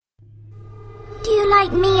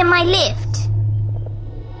like me and my lift?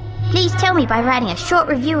 Please tell me by writing a short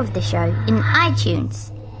review of the show in iTunes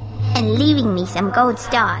and leaving me some gold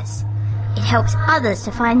stars. It helps others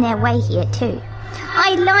to find their way here too.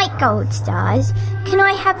 I like gold stars. Can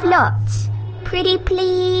I have lots? Pretty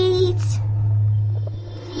please?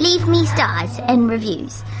 Leave me stars and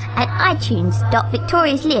reviews at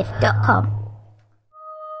itunes.victoriaslift.com.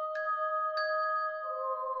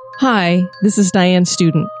 Hi, this is Diane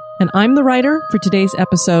Student, and I'm the writer for today's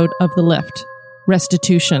episode of The Lift,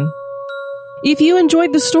 Restitution. If you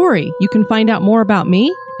enjoyed the story, you can find out more about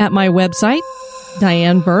me at my website,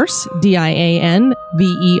 DianeVerse,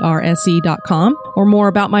 DianeVerse.com, or more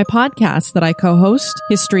about my podcast that I co-host,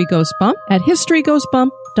 History Goes Bump, at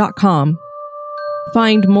historygoesbump.com.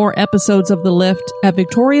 Find more episodes of The Lift at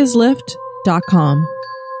victoriaslift.com.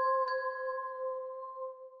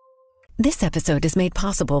 This episode is made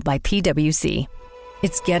possible by PwC.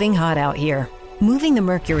 It's getting hot out here. Moving the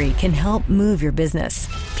mercury can help move your business.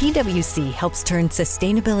 PwC helps turn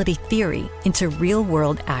sustainability theory into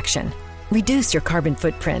real-world action. Reduce your carbon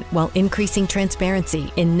footprint while increasing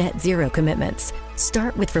transparency in net zero commitments.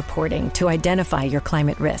 Start with reporting to identify your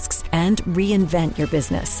climate risks and reinvent your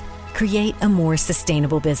business. Create a more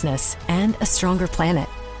sustainable business and a stronger planet.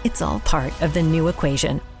 It's all part of The New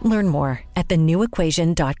Equation. Learn more at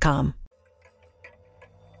thenewequation.com.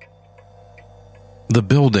 The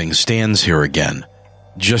building stands here again,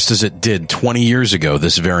 just as it did 20 years ago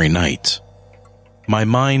this very night. My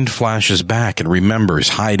mind flashes back and remembers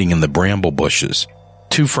hiding in the bramble bushes,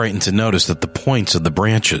 too frightened to notice that the points of the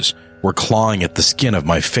branches were clawing at the skin of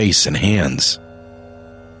my face and hands.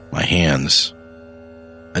 My hands.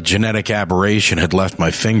 A genetic aberration had left my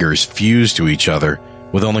fingers fused to each other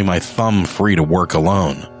with only my thumb free to work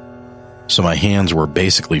alone, so my hands were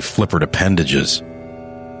basically flippered appendages.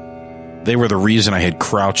 They were the reason I had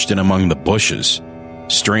crouched in among the bushes,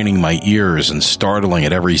 straining my ears and startling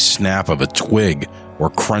at every snap of a twig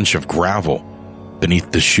or crunch of gravel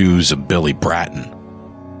beneath the shoes of Billy Bratton.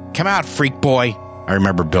 "Come out, freak boy," I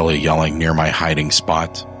remember Billy yelling near my hiding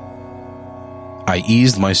spot. I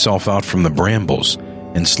eased myself out from the brambles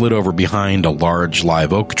and slid over behind a large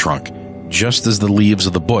live oak trunk just as the leaves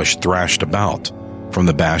of the bush thrashed about from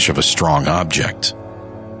the bash of a strong object.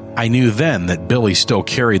 I knew then that Billy still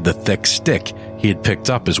carried the thick stick he had picked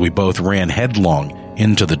up as we both ran headlong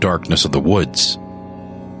into the darkness of the woods.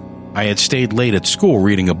 I had stayed late at school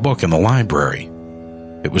reading a book in the library.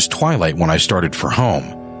 It was twilight when I started for home,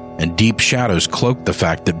 and deep shadows cloaked the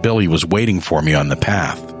fact that Billy was waiting for me on the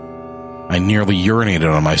path. I nearly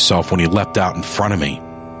urinated on myself when he leapt out in front of me.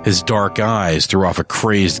 His dark eyes threw off a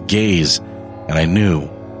crazed gaze, and I knew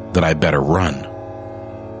that I better run.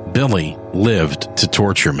 Billy lived to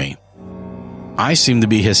torture me. I seemed to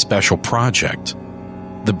be his special project.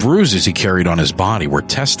 The bruises he carried on his body were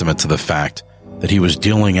testament to the fact that he was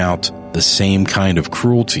dealing out the same kind of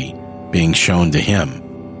cruelty being shown to him.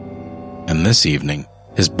 And this evening,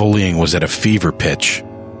 his bullying was at a fever pitch.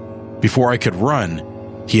 Before I could run,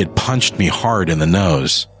 he had punched me hard in the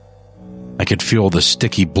nose. I could feel the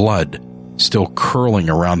sticky blood still curling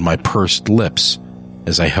around my pursed lips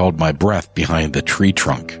as I held my breath behind the tree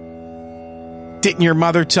trunk. "Didn't your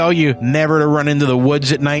mother tell you never to run into the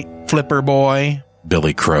woods at night, flipper boy?"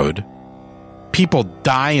 Billy crowed. "People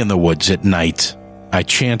die in the woods at night." I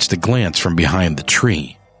chanced a glance from behind the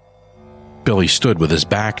tree. Billy stood with his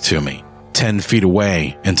back to me, 10 feet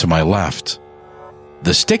away and to my left.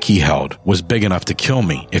 The stick he held was big enough to kill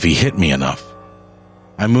me if he hit me enough.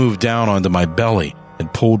 I moved down onto my belly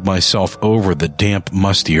and pulled myself over the damp,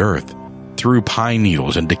 musty earth, through pine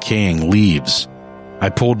needles and decaying leaves. I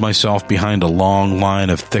pulled myself behind a long line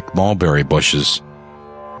of thick mulberry bushes.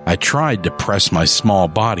 I tried to press my small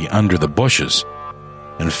body under the bushes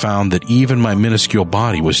and found that even my minuscule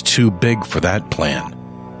body was too big for that plan.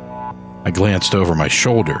 I glanced over my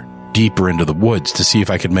shoulder, deeper into the woods to see if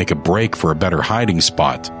I could make a break for a better hiding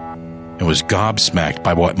spot, and was gobsmacked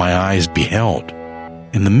by what my eyes beheld.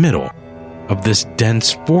 In the middle of this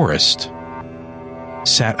dense forest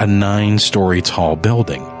sat a 9-story tall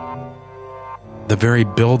building. The very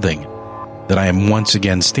building that I am once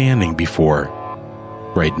again standing before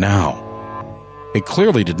right now. It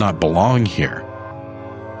clearly did not belong here,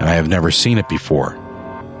 and I have never seen it before.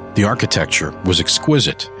 The architecture was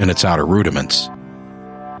exquisite in its outer rudiments.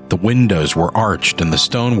 The windows were arched and the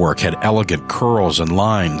stonework had elegant curls and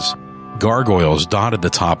lines. Gargoyles dotted the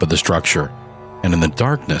top of the structure, and in the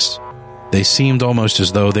darkness, they seemed almost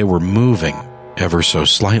as though they were moving ever so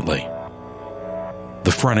slightly.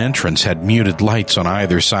 The front entrance had muted lights on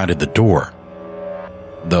either side of the door.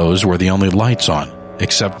 Those were the only lights on,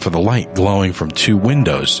 except for the light glowing from 2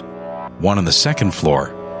 windows, one on the second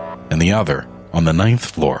floor and the other on the 9th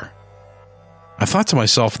floor. I thought to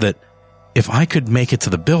myself that if I could make it to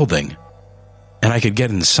the building and I could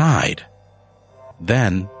get inside,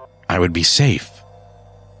 then I would be safe.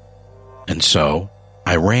 And so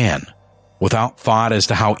I ran, without thought as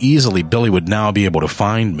to how easily Billy would now be able to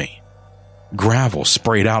find me. Gravel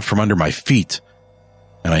sprayed out from under my feet,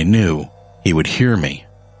 and I knew he would hear me.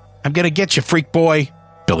 "I'm gonna get you, freak boy,"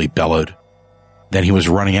 Billy bellowed. Then he was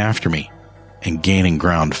running after me and gaining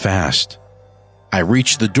ground fast. I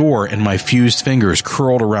reached the door and my fused fingers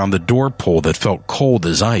curled around the door pull that felt cold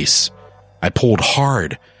as ice. I pulled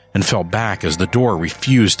hard and fell back as the door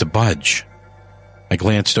refused to budge. I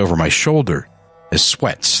glanced over my shoulder as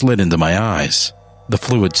sweat slid into my eyes. The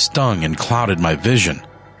fluid stung and clouded my vision.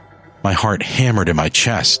 My heart hammered in my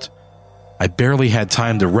chest. I barely had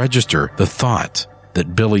time to register the thought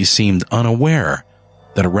that Billy seemed unaware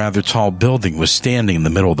that a rather tall building was standing in the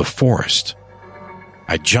middle of the forest.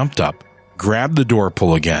 I jumped up, grabbed the door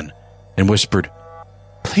pull again, and whispered,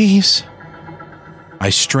 "Please." I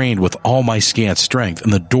strained with all my scant strength,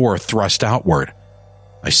 and the door thrust outward.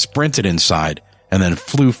 I sprinted inside and then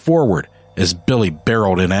flew forward as Billy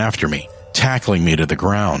barreled in after me, tackling me to the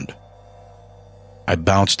ground. I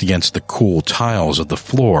bounced against the cool tiles of the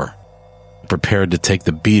floor, prepared to take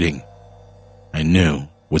the beating I knew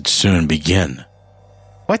would soon begin.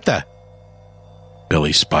 "What the?"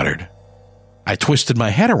 Billy sputtered. I twisted my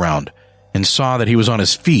head around and saw that he was on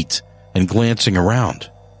his feet and glancing around.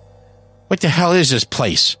 "What the hell is this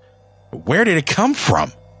place? Where did it come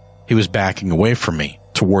from?" He was backing away from me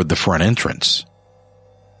toward the front entrance.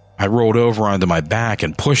 I rolled over onto my back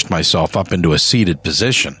and pushed myself up into a seated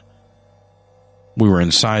position. We were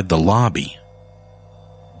inside the lobby.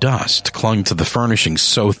 Dust clung to the furnishings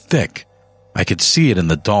so thick I could see it in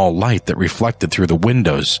the dull light that reflected through the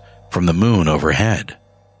windows from the moon overhead.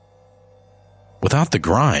 Without the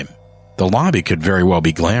grime, the lobby could very well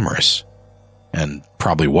be glamorous, and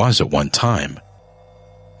probably was at one time.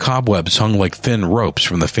 Cobwebs hung like thin ropes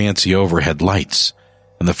from the fancy overhead lights,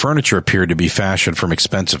 and the furniture appeared to be fashioned from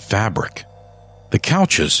expensive fabric. The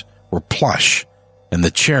couches were plush, and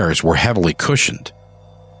the chairs were heavily cushioned.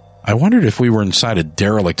 I wondered if we were inside a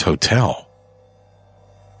derelict hotel.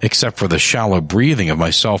 Except for the shallow breathing of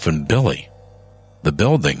myself and Billy, the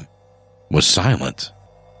building was silent.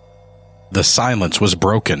 The silence was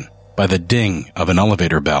broken by the ding of an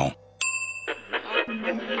elevator bell.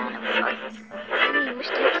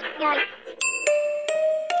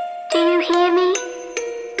 Do you hear me?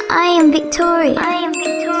 I am Victoria.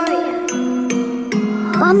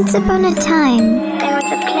 Once upon a time, there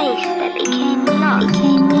was a place that became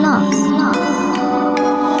lost.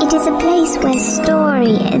 It is a place where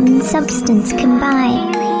story and substance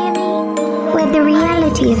combine, where the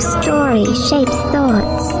reality of story shapes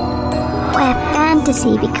thoughts, where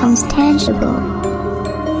fantasy becomes tangible.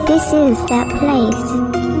 This is that place.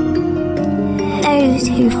 Those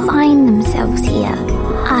who find themselves here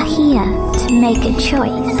are here to make a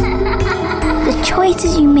choice. The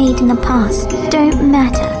choices you made in the past don't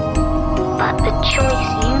matter, but the choice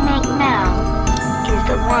you make now is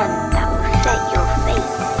the one that will set your fate.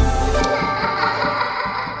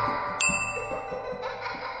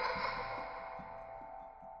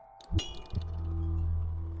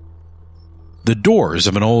 The doors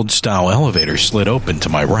of an old-style elevator slid open to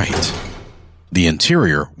my right. The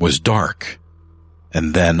interior was dark,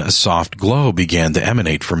 and then a soft glow began to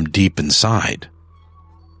emanate from deep inside.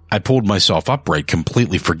 I pulled myself upright,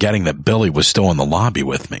 completely forgetting that Billy was still in the lobby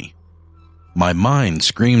with me. My mind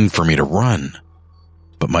screamed for me to run,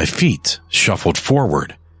 but my feet shuffled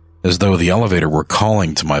forward as though the elevator were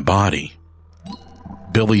calling to my body.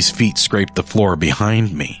 Billy's feet scraped the floor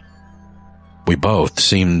behind me. We both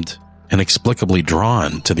seemed inexplicably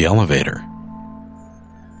drawn to the elevator.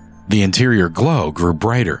 The interior glow grew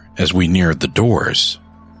brighter as we neared the doors.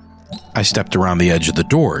 I stepped around the edge of the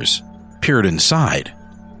doors, peered inside,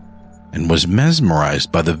 and was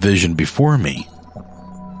mesmerized by the vision before me.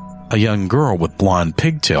 A young girl with blonde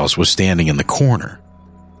pigtails was standing in the corner.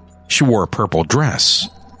 She wore a purple dress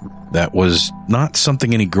that was not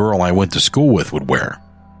something any girl I went to school with would wear.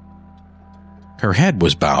 Her head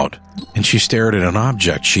was bowed, and she stared at an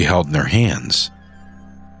object she held in her hands.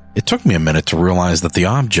 It took me a minute to realize that the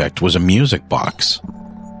object was a music box.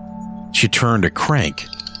 She turned a crank,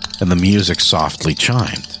 and the music softly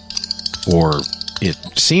chimed. Or it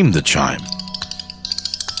seemed to chime.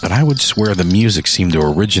 But I would swear the music seemed to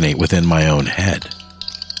originate within my own head.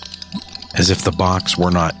 As if the box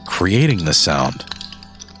were not creating the sound,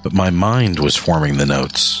 but my mind was forming the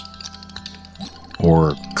notes.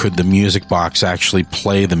 Or could the music box actually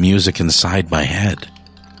play the music inside my head?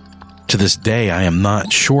 To this day, I am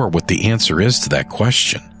not sure what the answer is to that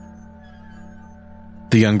question.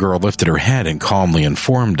 The young girl lifted her head and calmly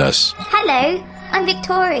informed us. Hello, I'm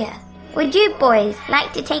Victoria. Would you boys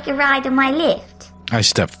like to take a ride on my lift? I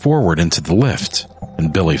stepped forward into the lift,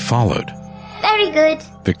 and Billy followed. Very good,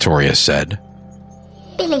 Victoria said.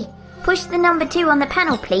 Billy, push the number 2 on the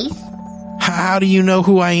panel, please. How do you know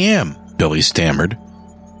who I am? Billy stammered.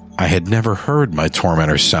 I had never heard my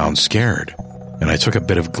tormentor sound scared, and I took a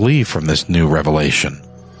bit of glee from this new revelation.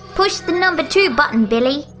 Push the number 2 button,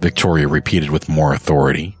 Billy, Victoria repeated with more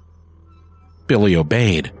authority. Billy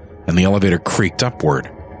obeyed, and the elevator creaked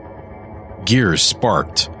upward. Gears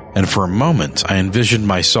sparked, and for a moment I envisioned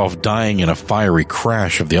myself dying in a fiery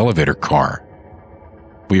crash of the elevator car.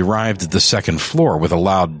 We arrived at the second floor with a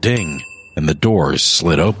loud ding, and the doors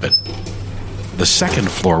slid open. The second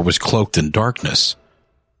floor was cloaked in darkness.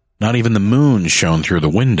 Not even the moon shone through the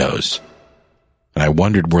windows, and I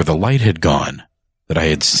wondered where the light had gone that I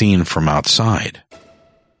had seen from outside.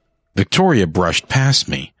 Victoria brushed past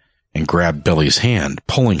me and grabbed Billy's hand,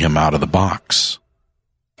 pulling him out of the box.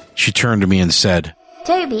 She turned to me and said,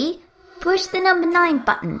 Toby, push the number 9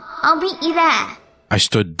 button. I'll meet you there. I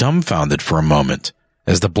stood dumbfounded for a moment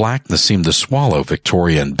as the blackness seemed to swallow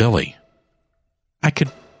Victoria and Billy. I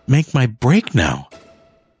could make my break now.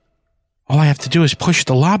 All I have to do is push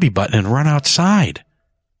the lobby button and run outside.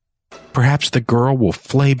 Perhaps the girl will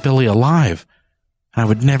flay Billy alive, and I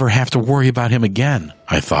would never have to worry about him again,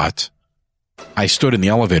 I thought. I stood in the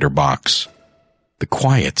elevator box. The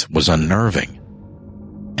quiet was unnerving.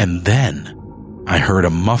 And then I heard a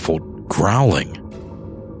muffled growling.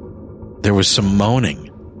 There was some moaning.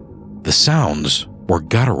 The sounds were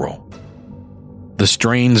guttural. The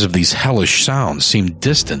strains of these hellish sounds seemed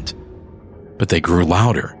distant, but they grew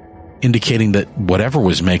louder, indicating that whatever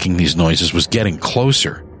was making these noises was getting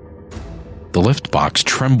closer. The lift box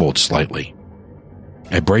trembled slightly.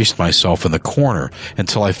 I braced myself in the corner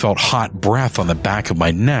until I felt hot breath on the back of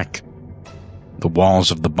my neck. The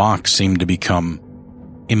walls of the box seemed to become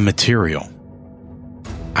immaterial.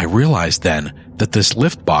 I realized then that this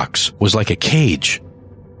lift box was like a cage,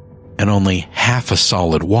 and only half a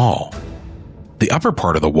solid wall. The upper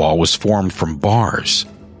part of the wall was formed from bars,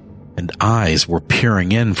 and eyes were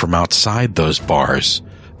peering in from outside those bars,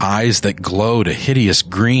 eyes that glowed a hideous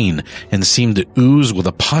green and seemed to ooze with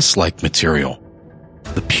a pus-like material.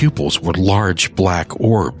 The pupils were large black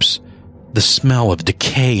orbs. The smell of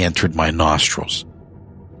decay entered my nostrils.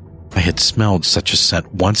 I had smelled such a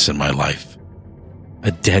scent once in my life. A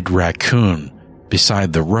dead raccoon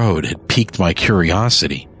beside the road had piqued my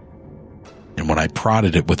curiosity, and when I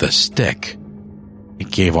prodded it with a stick, it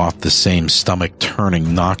gave off the same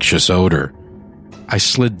stomach-turning, noxious odor. I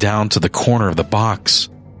slid down to the corner of the box,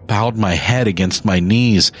 bowed my head against my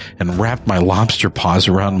knees, and wrapped my lobster paws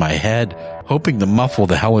around my head, hoping to muffle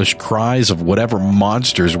the hellish cries of whatever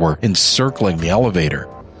monsters were encircling the elevator.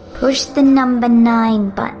 Push the number 9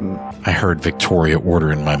 button, I heard Victoria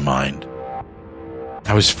order in my mind.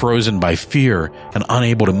 I was frozen by fear and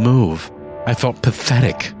unable to move. I felt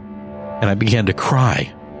pathetic, and I began to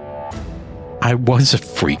cry. I was a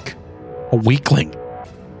freak, a weakling,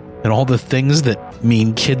 and all the things that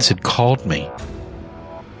mean kids had called me.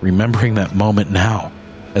 Remembering that moment now,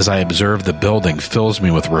 as I observe the building, fills me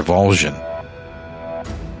with revulsion.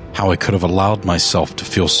 How I could have allowed myself to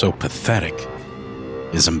feel so pathetic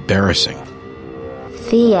is embarrassing.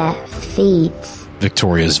 Fear feeds,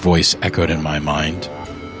 Victoria's voice echoed in my mind.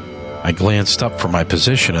 I glanced up from my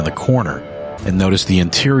position in the corner and noticed the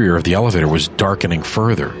interior of the elevator was darkening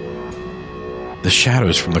further. The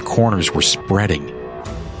shadows from the corners were spreading,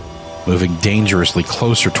 moving dangerously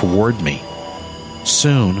closer toward me.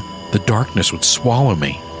 Soon, the darkness would swallow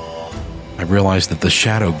me. I realized that the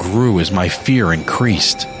shadow grew as my fear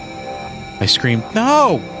increased. I screamed,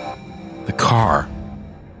 "No!" The car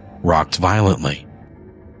rocked violently.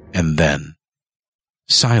 And then,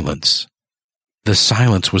 silence. The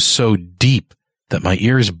silence was so deep that my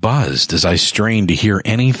ears buzzed as I strained to hear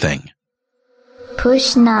anything.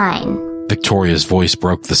 Push 9. Victoria's voice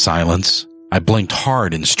broke the silence. I blinked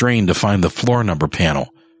hard and strained to find the floor number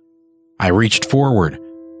panel. I reached forward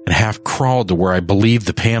and half crawled to where I believed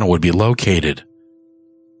the panel would be located.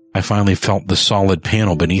 I finally felt the solid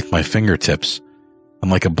panel beneath my fingertips,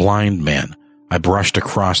 and like a blind man, I brushed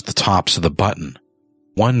across the tops of the button.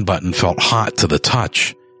 One button felt hot to the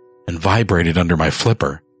touch and vibrated under my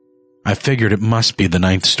flipper. I figured it must be the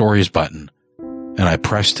 9th stories button, and I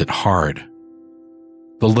pressed it hard.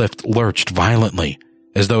 The lift lurched violently,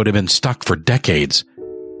 as though it had been stuck for decades,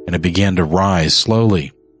 and it began to rise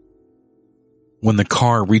slowly. When the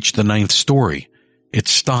car reached the 9th story, it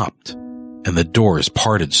stopped, and the doors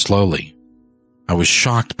parted slowly. I was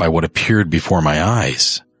shocked by what appeared before my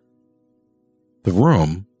eyes. The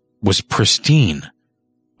room was pristine,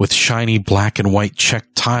 with shiny black and white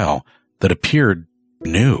checked tile that appeared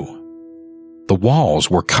new. The walls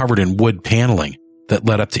were covered in wood paneling that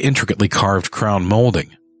led up to intricately carved crown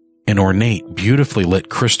molding. An ornate, beautifully lit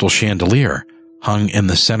crystal chandelier hung in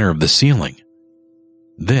the center of the ceiling.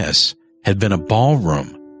 This had been a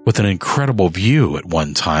ballroom with an incredible view at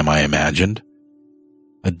one time, I imagined.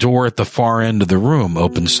 A door at the far end of the room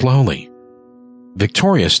opened slowly.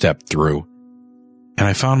 Victoria stepped through, and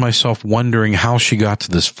I found myself wondering how she got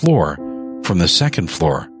to this floor from the second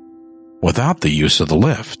floor without the use of the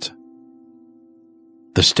lift.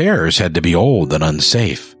 The stairs had to be old and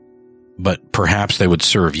unsafe, but perhaps they would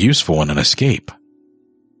serve useful in an escape.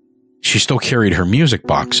 She still carried her music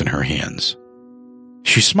box in her hands.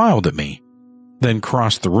 She smiled at me, then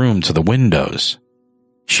crossed the room to the windows.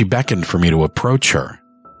 She beckoned for me to approach her.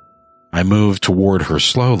 I moved toward her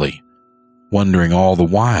slowly, wondering all the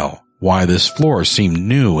while why this floor seemed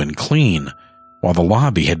new and clean, while the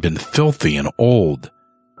lobby had been filthy and old,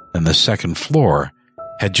 and the second floor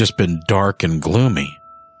had just been dark and gloomy.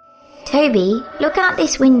 Toby, look out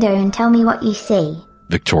this window and tell me what you see,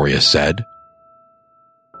 Victoria said.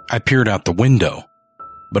 I peered out the window,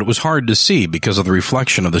 but it was hard to see because of the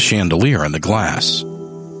reflection of the chandelier in the glass.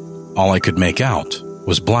 All I could make out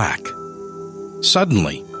was black.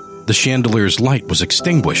 Suddenly, the chandelier's light was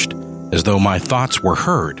extinguished, as though my thoughts were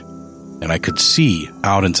heard, and I could see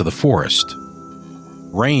out into the forest.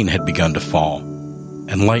 Rain had begun to fall,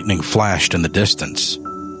 and lightning flashed in the distance.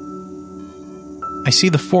 I see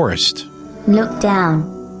the forest. Look down.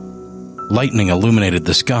 Lightning illuminated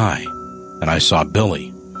the sky, and I saw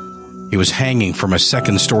Billy. He was hanging from a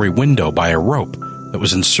second-story window by a rope that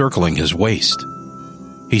was encircling his waist.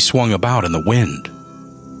 He swung about in the wind.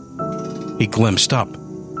 He glimpsed up,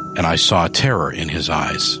 and I saw terror in his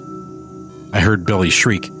eyes. I heard Billy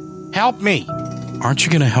shriek, "Help me!" "Aren't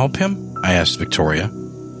you going to help him?" I asked Victoria.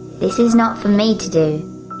 This is not for me to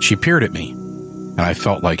do. She peered at me, and I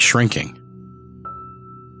felt like shrinking.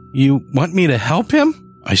 "You want me to help him?"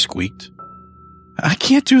 I squeaked. "I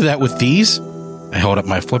can't do that with these." I held up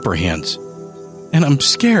my flipper hands. "And I'm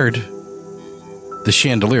scared." The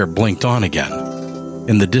chandelier blinked on again.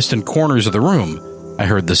 In the distant corners of the room, I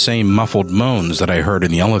heard the same muffled moans that I heard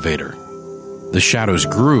in the elevator. The shadows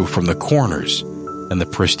grew from the corners, and the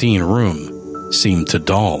pristine room seemed to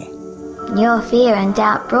dull. Your fear and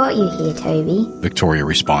doubt brought you here, Toby, Victoria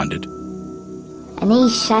responded. And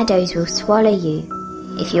these shadows will swallow you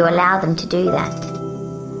if you allow them to do that.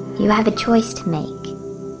 You have a choice to make.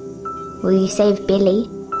 Will you save Billy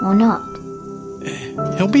or not?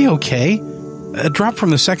 He'll be okay. A drop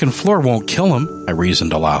from the second floor won't kill him, I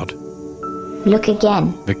reasoned aloud. Look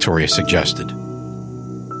again, Victoria suggested.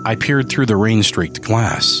 I peered through the rain-streaked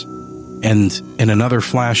glass, and in another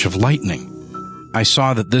flash of lightning, I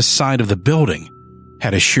saw that this side of the building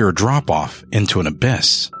had a sheer drop-off into an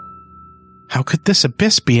abyss. How could this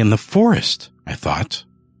abyss be in the forest? I thought.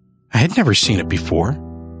 I had never seen it before.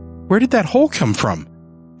 Where did that hole come from?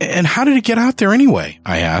 And how did it get out there anyway?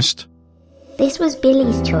 I asked. This was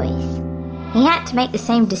Billy's choice. He had to make the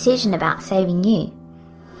same decision about saving you.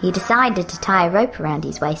 He decided to tie a rope around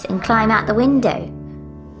his waist and climb out the window.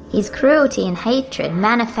 His cruelty and hatred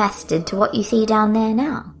manifested to what you see down there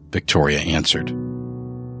now, Victoria answered.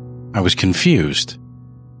 I was confused.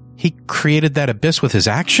 He created that abyss with his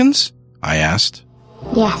actions? I asked.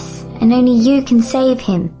 Yes, and only you can save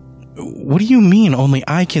him. What do you mean only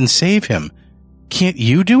I can save him? Can't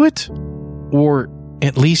you do it? Or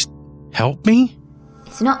at least help me?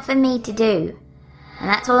 It's not for me to do, and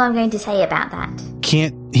that's all I'm going to say about that.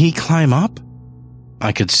 Can't he climb up?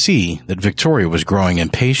 I could see that Victoria was growing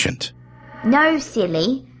impatient. No,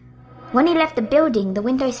 silly. When he left the building, the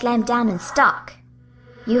window slammed down and stuck.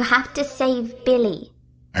 You have to save Billy.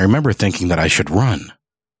 I remember thinking that I should run.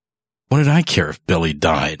 What did I care if Billy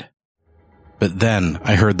died? But then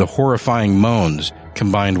I heard the horrifying moans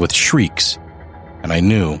combined with shrieks, and I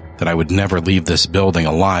knew that I would never leave this building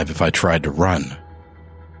alive if I tried to run.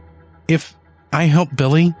 If I help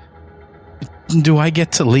Billy, do I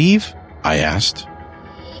get to leave? I asked.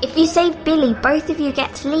 If you save Billy, both of you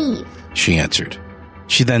get to leave, she answered.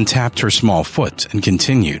 She then tapped her small foot and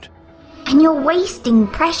continued. And you're wasting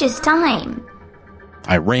precious time.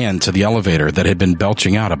 I ran to the elevator that had been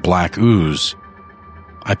belching out a black ooze.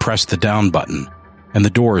 I pressed the down button, and the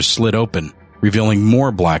doors slid open, revealing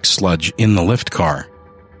more black sludge in the lift car.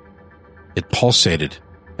 It pulsated,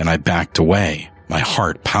 and I backed away, my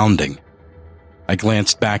heart pounding. I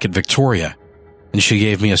glanced back at Victoria, and she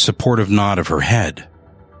gave me a supportive nod of her head.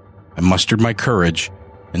 I mustered my courage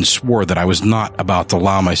and swore that I was not about to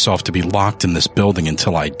allow myself to be locked in this building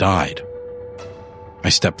until I died. I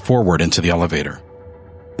stepped forward into the elevator.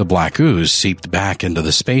 The black ooze seeped back into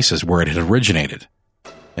the spaces where it had originated,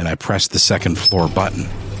 and I pressed the second floor button.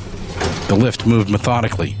 The lift moved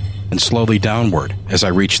methodically and slowly downward as I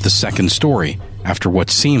reached the second story after what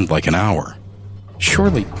seemed like an hour.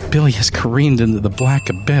 Surely Billy has careened into the black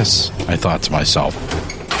abyss, I thought to myself.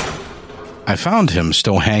 I found him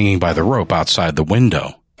still hanging by the rope outside the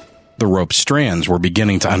window. The rope strands were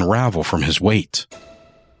beginning to unravel from his weight.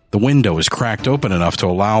 The window was cracked open enough to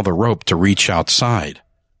allow the rope to reach outside.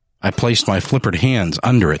 I placed my flippered hands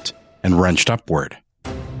under it and wrenched upward.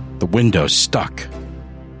 The window stuck.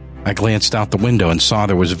 I glanced out the window and saw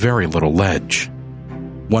there was very little ledge.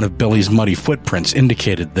 One of Billy's muddy footprints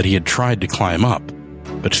indicated that he had tried to climb up,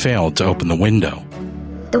 but failed to open the window.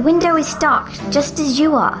 The window is stuck, just as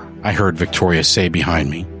you are, I heard Victoria say behind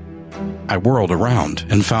me. I whirled around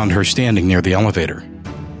and found her standing near the elevator.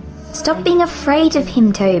 Stop being afraid of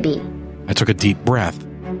him, Toby. I took a deep breath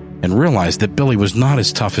and realized that Billy was not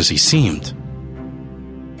as tough as he seemed.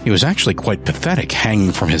 He was actually quite pathetic,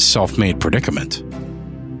 hanging from his self-made predicament.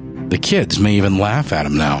 The kids may even laugh at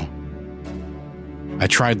him now. I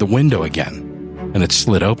tried the window again, and it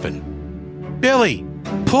slid open. "Billy,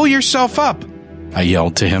 pull yourself up!" I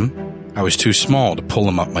yelled to him. I was too small to pull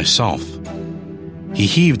him up myself. He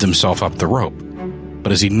heaved himself up the rope,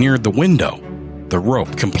 but as he neared the window, the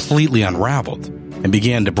rope completely unraveled and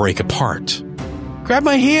began to break apart. "Grab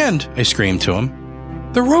my hand!" I screamed to him.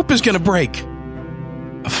 "The rope is going to break!"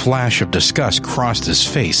 A flash of disgust crossed his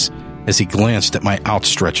face as he glanced at my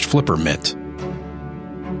outstretched flipper mitt.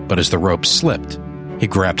 But as the rope slipped, he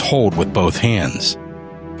grabbed hold with both hands.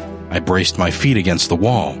 I braced my feet against the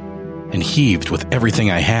wall and heaved with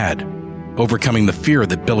everything I had, overcoming the fear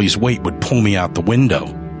that Billy's weight would pull me out the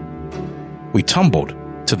window. We tumbled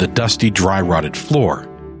to the dusty, dry-rotted floor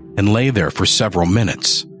and lay there for several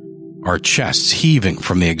minutes, our chests heaving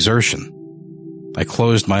from the exertion. I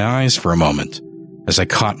closed my eyes for a moment as I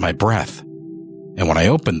caught my breath, and when I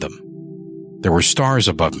opened them, there were stars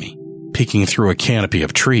above me, peeking through a canopy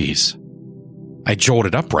of trees. I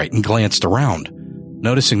jolted upright and glanced around,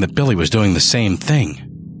 noticing that Billy was doing the same thing.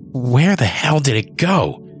 "Where the hell did it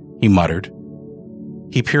go?" he muttered.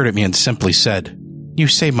 He peered at me and simply said, "You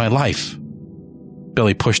saved my life."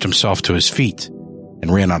 Billy pushed himself to his feet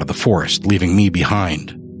and ran out of the forest, leaving me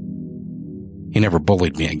behind. He never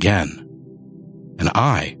bullied me again, and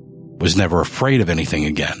I was never afraid of anything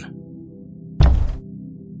again.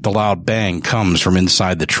 The loud bang comes from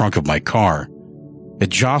inside the trunk of my car. It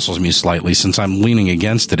jostles me slightly since I'm leaning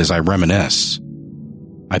against it as I reminisce.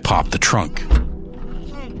 I pop the trunk.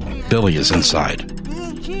 Billy is inside.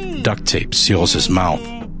 Duct tape seals his mouth,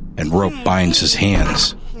 and rope binds his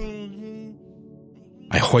hands.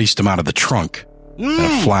 I hoist him out of the trunk, and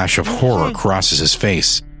a flash of horror crosses his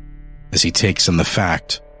face as he takes in the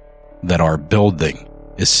fact that our building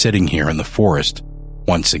is sitting here in the forest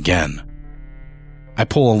once again. I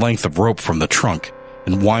pull a length of rope from the trunk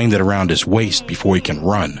and wind it around his waist before he can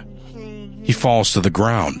run. He falls to the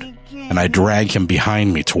ground, and I drag him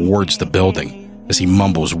behind me towards the building as he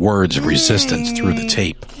mumbles words of resistance through the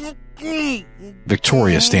tape.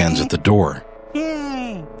 Victoria stands at the door.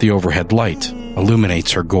 The overhead light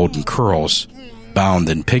illuminates her golden curls, bound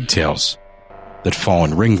in pigtails, that fall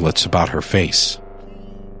in ringlets about her face.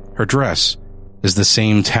 Her dress is the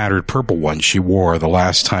same tattered purple one she wore the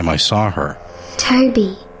last time I saw her.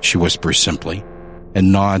 Toby, she whispers simply,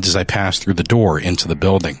 and nods as I pass through the door into the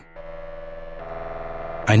building.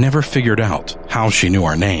 I never figured out how she knew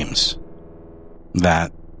our names.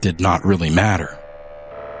 That did not really matter.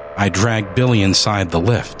 I drag Billy inside the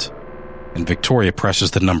lift, and Victoria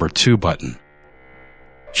presses the number 2 button.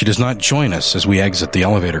 She does not join us as we exit the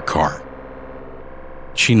elevator car.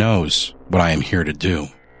 She knows what I am here to do.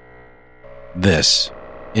 This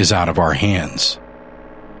is out of our hands.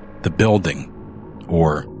 The building,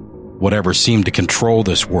 or whatever seemed to control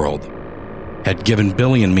this world, had given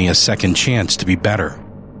Billy and me a second chance to be better.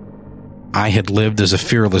 I had lived as a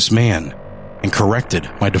fearless man and corrected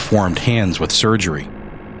my deformed hands with surgery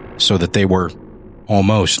so that they were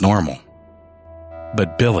almost normal.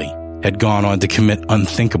 But Billy had gone on to commit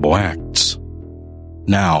unthinkable acts.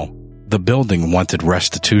 Now, the building wanted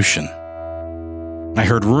restitution. I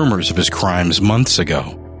heard rumors of his crimes months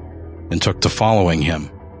ago and took to following him.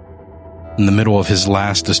 In the middle of his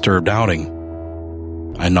last disturbed outing,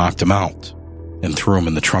 I knocked him out and threw him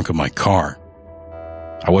in the trunk of my car.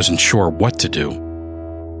 I wasn't sure what to do,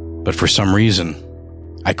 but for some reason,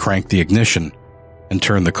 I cranked the ignition and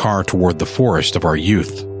turned the car toward the forest of our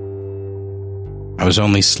youth. I was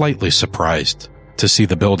only slightly surprised to see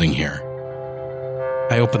the building here.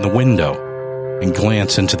 I open the window and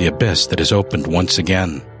glance into the abyss that is opened once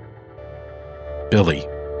again. Billy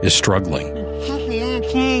is struggling,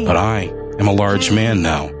 but I am a large man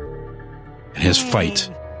now, and his fight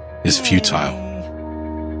is futile.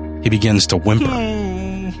 He begins to whimper.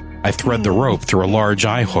 I thread the rope through a large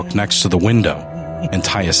eye hook next to the window and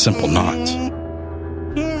tie a simple knot.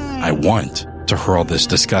 I want to hurl this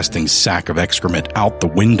disgusting sack of excrement out the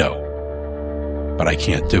window, but I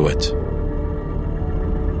can't do it.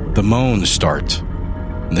 The moans start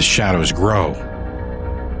and the shadows grow,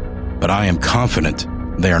 but I am confident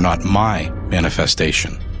they are not my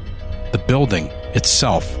manifestation. The building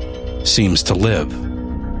itself seems to live.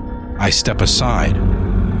 I step aside,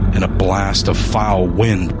 and a blast of foul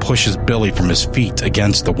wind pushes Billy from his feet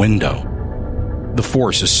against the window. The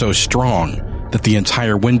force is so strong that the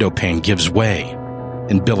entire window pane gives way,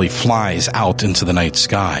 and Billy flies out into the night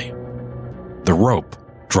sky. The rope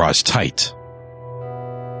draws tight.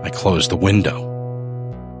 I close the window.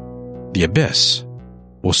 The abyss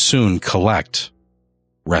will soon collect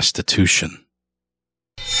restitution.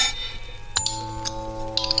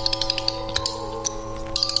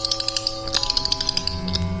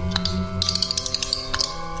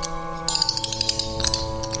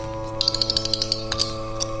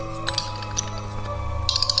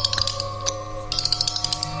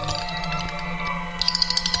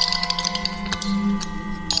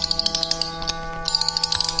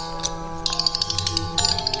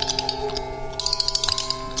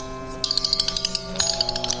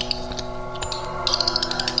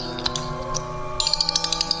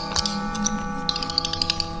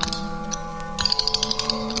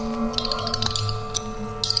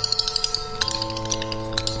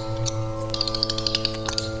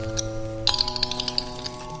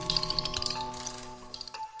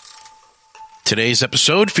 Today's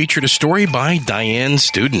episode featured a story by Diane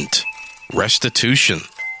Student, Restitution.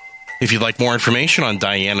 If you'd like more information on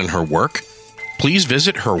Diane and her work, please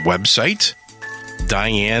visit her website,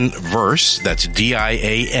 DianeVerse, that's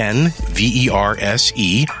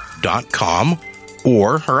DianeVerse.com,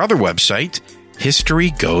 or her other website,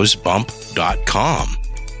 HistoryGoesBump.com.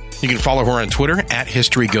 You can follow her on Twitter at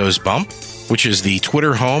HistoryGoesBump, which is the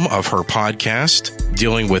Twitter home of her podcast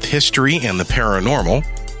dealing with history and the paranormal,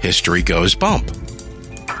 History Goes Bump.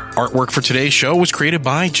 Artwork for today's show was created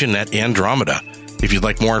by Jeanette Andromeda. If you'd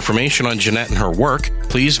like more information on Jeanette and her work,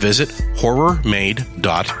 please visit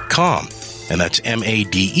horrormade.com, and that's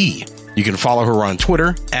MADE. You can follow her on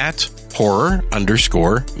Twitter at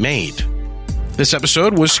horror_made. This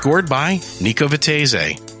episode was scored by Nico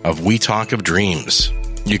Vitese of We Talk of Dreams.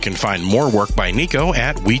 You can find more work by Nico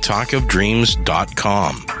at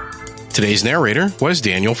wetalkofdreams.com. Today's narrator was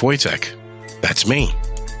Daniel Wojtek. That's me.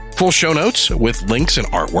 Full show notes with links and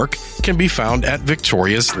artwork can be found at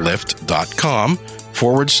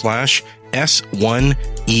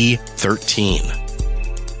victoriaslift.com/S1E13.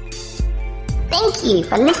 Thank you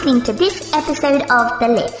for listening to this episode of The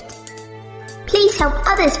Lift. Please help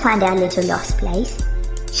others find our little lost place.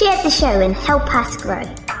 Share the show and help us grow.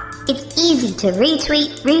 It's easy to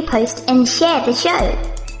retweet, repost, and share the show.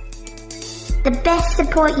 The best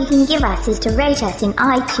support you can give us is to rate us in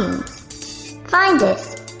iTunes. Find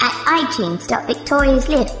us at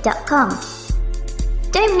itunes.victoriaslift.com.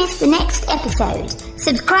 Don't miss the next episode.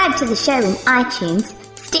 Subscribe to the show in iTunes,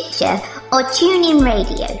 Stitcher, or TuneIn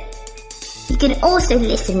Radio. You can also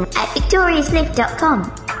listen at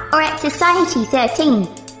victoriaslift.com or at Society 13,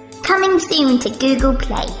 coming soon to Google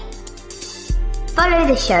Play. Follow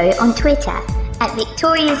the show on Twitter at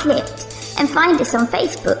victoriaslift and find us on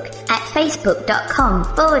Facebook at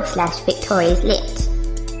facebook.com/victoriaslift.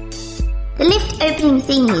 The Lift opening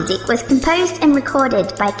theme music was composed and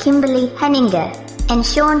recorded by Kimberly Henninger and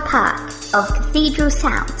Sean Park of Cathedral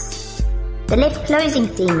Sounds. The Lift closing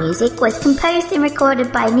theme music was composed and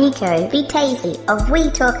recorded by Nico Vitese of We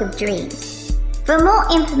Talk of Dreams. For more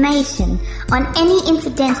information on any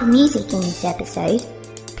incidental music in this episode,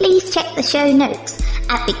 please check the show notes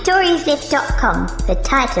at victoriaslift.com for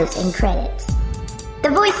titles and credits. The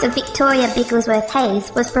voice of Victoria Bigglesworth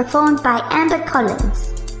Hayes was performed by Amber Collins.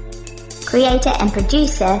 Creator and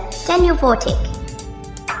producer Daniel Vortic.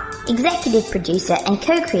 Executive producer and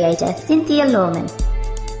co-creator Cynthia Lawman.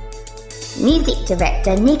 Music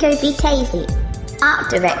director Nico Vitese. Art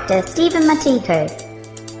director Stephen Matiko.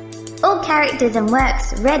 All characters and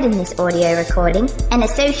works read in this audio recording and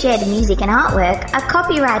associated music and artwork are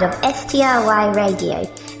copyright of STRY Radio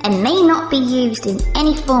and may not be used in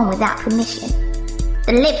any form without permission.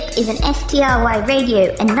 The Lift is an STRY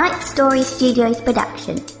Radio and Night Story Studios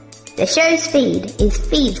production. The show's feed is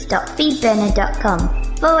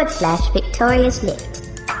feeds.feedburner.com/victoriaslift.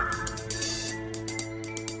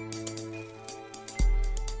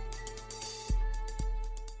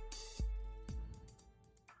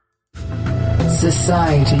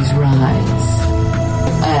 Societies rise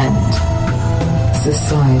and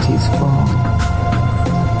societies fall.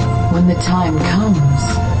 When the time comes,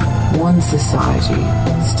 one society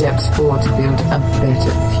steps forward to build a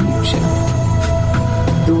better future.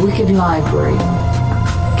 The Wicked Library,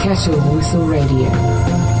 Kettle Whistle Radio,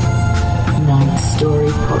 Night Story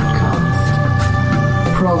Podcast,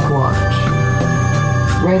 Prog Watch,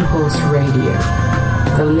 Red Horse Radio,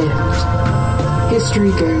 The Lift,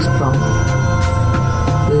 History Goes Bump.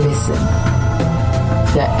 Listen,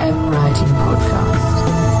 the M Writing Podcast,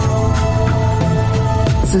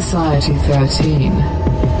 Society 13,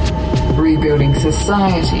 Rebuilding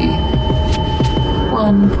Society,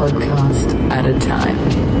 one podcast at a time.